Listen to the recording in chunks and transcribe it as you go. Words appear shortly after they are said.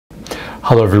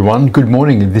Hello everyone, good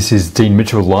morning. This is Dean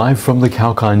Mitchell live from the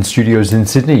Kalkine studios in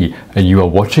Sydney, and you are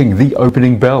watching The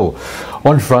Opening Bell.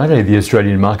 On Friday, the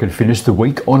Australian market finished the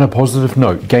week on a positive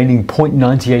note, gaining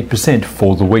 0.98%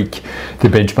 for the week. The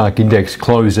benchmark index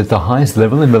closed at the highest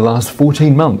level in the last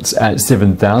 14 months at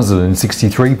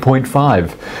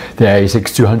 7,063.5. The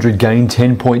ASX 200 gained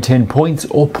 10.10 points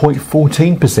or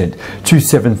 0.14% to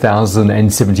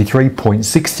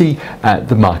 7,073.60 at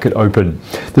the market open.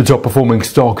 The top performing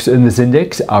stocks in this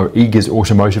index are Eagers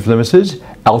Automotive Limited,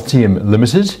 Altium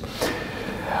Limited.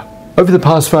 Over the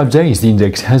past 5 days, the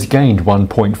index has gained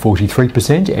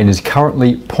 1.43% and is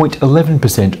currently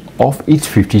 0.11% off its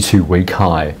 52-week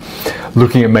high.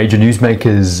 Looking at major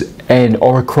newsmakers,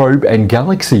 Oracrobe and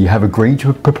Galaxy have agreed to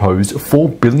a proposed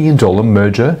 $4 billion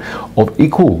merger of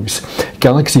equals.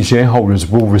 Galaxy shareholders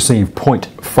will receive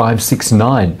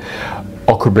 0.569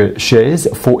 Oracrobe shares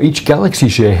for each Galaxy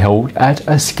share held at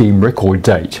a scheme record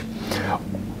date.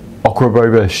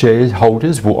 Oracrobe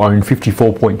shareholders will own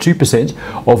 54.2%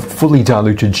 of fully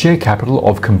diluted share capital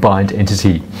of combined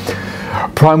entity.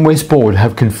 Prime West Board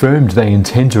have confirmed they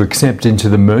intend to accept into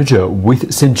the merger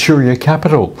with Centuria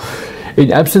Capital.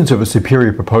 In absence of a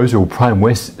superior proposal, Prime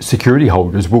West security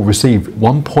holders will receive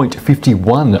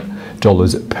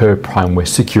 $1.51 per Prime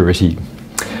West security.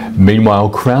 Meanwhile,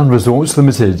 Crown Resorts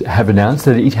Limited have announced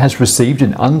that it has received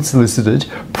an unsolicited,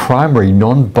 primary,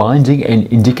 non-binding and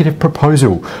indicative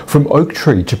proposal from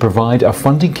Oaktree to provide a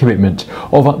funding commitment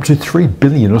of up to $3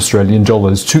 billion Australian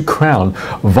dollars to Crown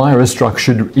via a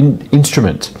structured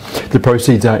instrument. The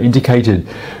proceeds are indicated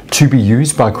to be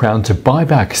used by Crown to buy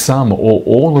back some or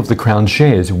all of the Crown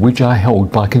shares which are held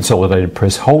by Consolidated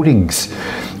Press Holdings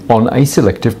on a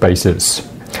selective basis.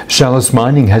 Chalice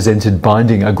Mining has entered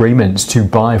binding agreements to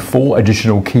buy 4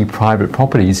 additional key private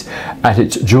properties at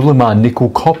its Julimar Nickel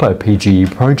Copper PGE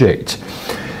project.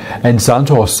 And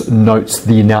Santos notes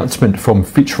the announcement from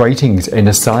Fitch Ratings and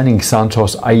assigning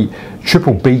Santos a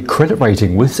BBB credit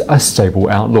rating with a stable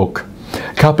outlook.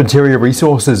 Carpentaria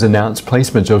Resources announced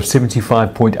placement of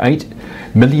 75.8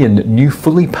 million new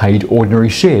fully paid ordinary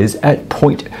shares at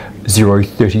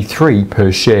 0.033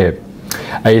 per share.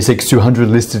 ASX 200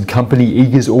 listed company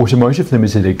Eagers Automotive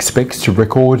Limited expects to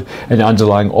record an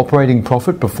underlying operating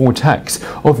profit before tax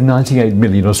of 98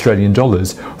 million Australian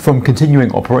dollars from continuing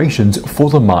operations for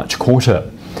the March quarter.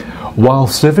 While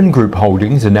Seven Group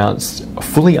Holdings announced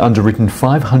fully underwritten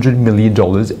 $500 million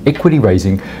equity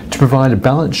raising to provide a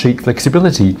balance sheet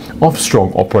flexibility of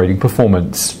strong operating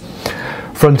performance.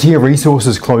 Frontier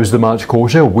Resources closed the March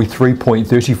quarter with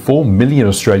 3.34 million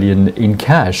Australian in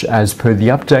cash. As per the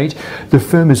update, the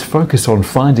firm is focused on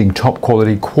finding top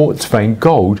quality quartz vein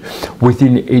gold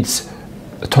within its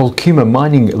Kalkine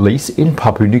mining lease in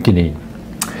Papua New Guinea.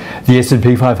 The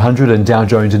S&P 500 and Dow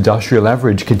Jones Industrial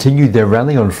Average continued their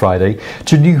rally on Friday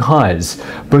to new highs.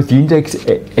 Both the index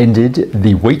ended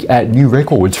the week at new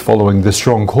records following the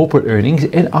strong corporate earnings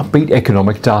and upbeat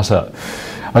economic data.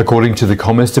 According to the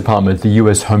Commerce Department, the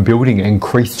US home building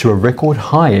increased to a record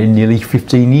high in nearly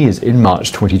 15 years in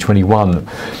March 2021.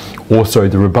 Also,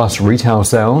 the robust retail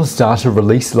sales data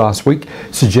released last week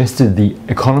suggested the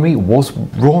economy was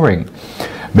roaring.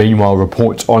 Meanwhile,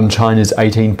 reports on China's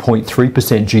 18.3%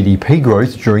 GDP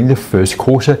growth during the first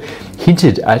quarter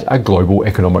hinted at a global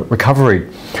economic recovery.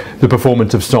 The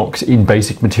performance of stocks in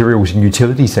basic materials and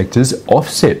utility sectors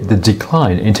offset the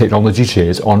decline in technology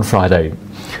shares on Friday.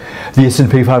 The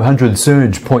S&P 500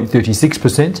 surged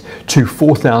 0.36% to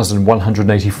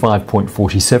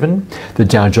 4,185.47. The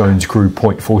Dow Jones grew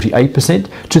 0.48%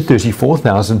 to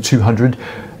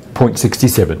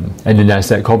 34,200.67. And the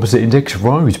Nasdaq Composite Index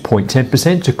rose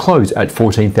 0.10% to close at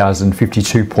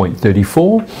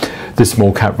 14,052.34. The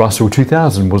small cap Russell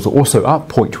 2000 was also up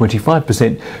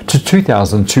 0.25% to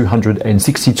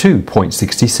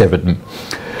 2,262.67.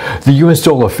 The US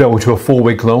dollar fell to a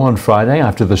 4-week low on Friday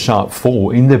after the sharp fall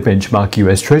in the benchmark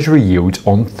US Treasury yield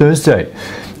on Thursday,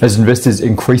 as investors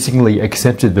increasingly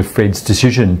accepted the Fed's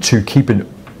decision to keep an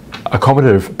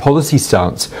accommodative policy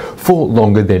stance for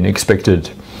longer than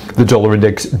expected. The dollar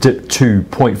index dipped to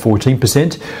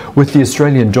 0.14%, with the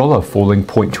Australian dollar falling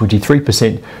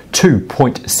 0.23% to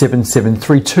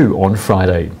 0.7732 on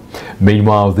Friday.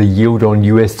 Meanwhile, the yield on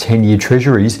US 10-year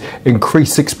Treasuries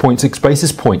increased 6.6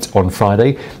 basis points on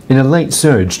Friday in a late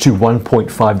surge to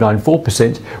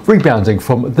 1.594%, rebounding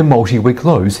from the multi-week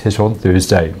lows hit on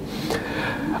Thursday.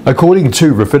 According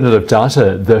to Refinitiv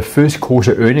data, the first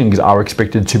quarter earnings are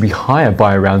expected to be higher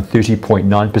by around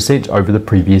 30.9% over the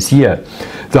previous year,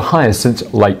 the highest since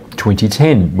late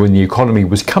 2010 when the economy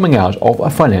was coming out of a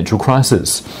financial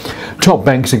crisis. Top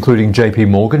banks including JP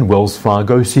Morgan, Wells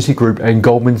Fargo, Citigroup and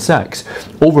Goldman Sachs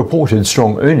all reported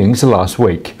strong earnings last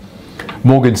week.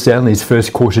 Morgan Stanley's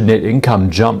first quarter net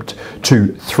income jumped to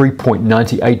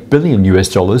 $3.98 billion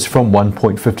from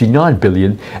 $1.59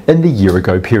 billion in the year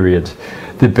ago period.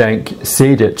 The bank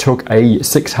said it took a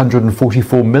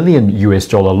 $644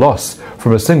 million loss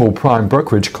from a single prime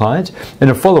brokerage client and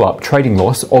a follow-up trading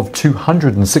loss of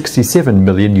 $267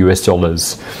 million.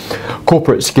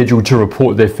 Corporates scheduled to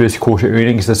report their first quarter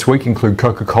earnings this week include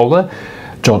Coca-Cola,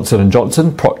 Johnson &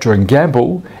 Johnson, Procter &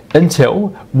 Gamble,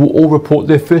 Intel will all report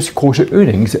their first quarter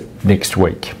earnings next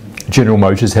week. General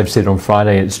Motors have said on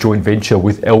Friday its joint venture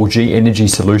with LG Energy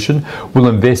Solution will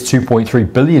invest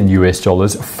 $2.3 billion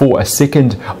for a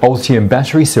second Ultium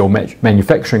battery cell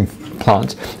manufacturing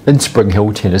plant in Spring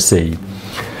Hill, Tennessee.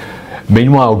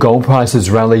 Meanwhile, gold prices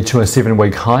rallied to a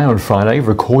 7-week high on Friday,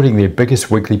 recording their biggest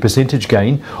weekly percentage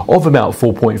gain of about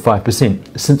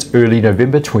 4.5% since early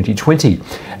November 2020,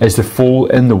 as the fall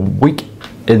in the week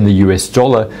in the US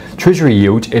dollar Treasury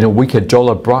yield and a weaker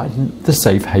dollar brightened the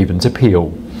safe haven's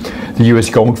appeal. The US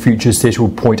gold futures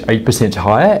settled 0.8%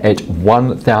 higher at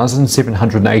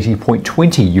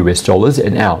 $1,780.20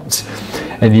 an ounce,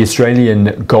 and the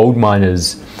Australian gold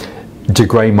miners De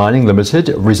Grey Mining Limited,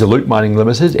 Resolute Mining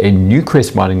Limited and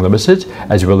Newcrest Mining Limited,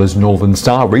 as well as Northern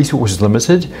Star Resources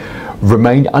Limited,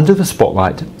 remain under the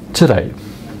spotlight today.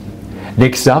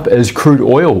 Next up is crude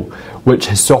oil, which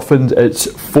has softened its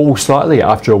fall slightly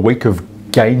after a week of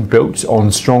gain built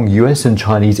on strong US and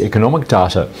Chinese economic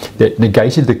data that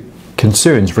negated the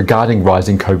concerns regarding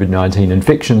rising COVID-19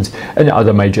 infections in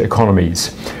other major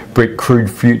economies. Brent crude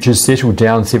futures settled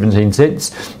down 17 cents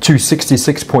to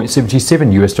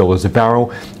 $66.77 a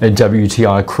barrel, and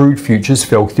WTI crude futures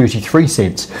fell 33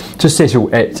 cents to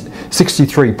settle at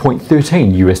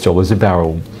 $63.13 a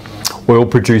barrel. Oil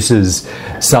producers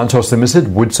Santos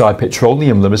Limited, Woodside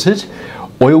Petroleum Limited,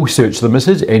 Oil Search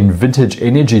Limited and Vintage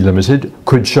Energy Limited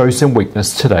could show some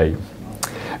weakness today.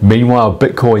 Meanwhile,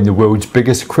 Bitcoin, the world's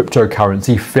biggest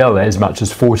cryptocurrency, fell as much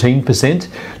as 14%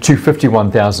 to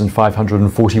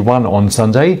 51,541 on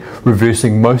Sunday,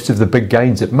 reversing most of the big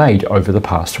gains it made over the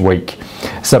past week.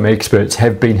 Some experts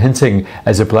have been hinting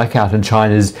at a blackout in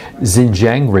China's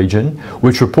Xinjiang region,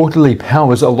 which reportedly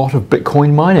powers a lot of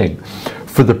Bitcoin mining,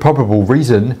 for the probable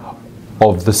reason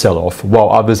of the sell-off,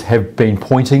 while others have been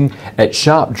pointing at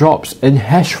sharp drops in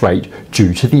hash rate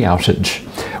due to the outage.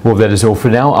 Well, that is all for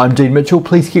now. I'm Dean Mitchell.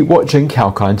 Please keep watching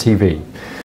Kalkine TV.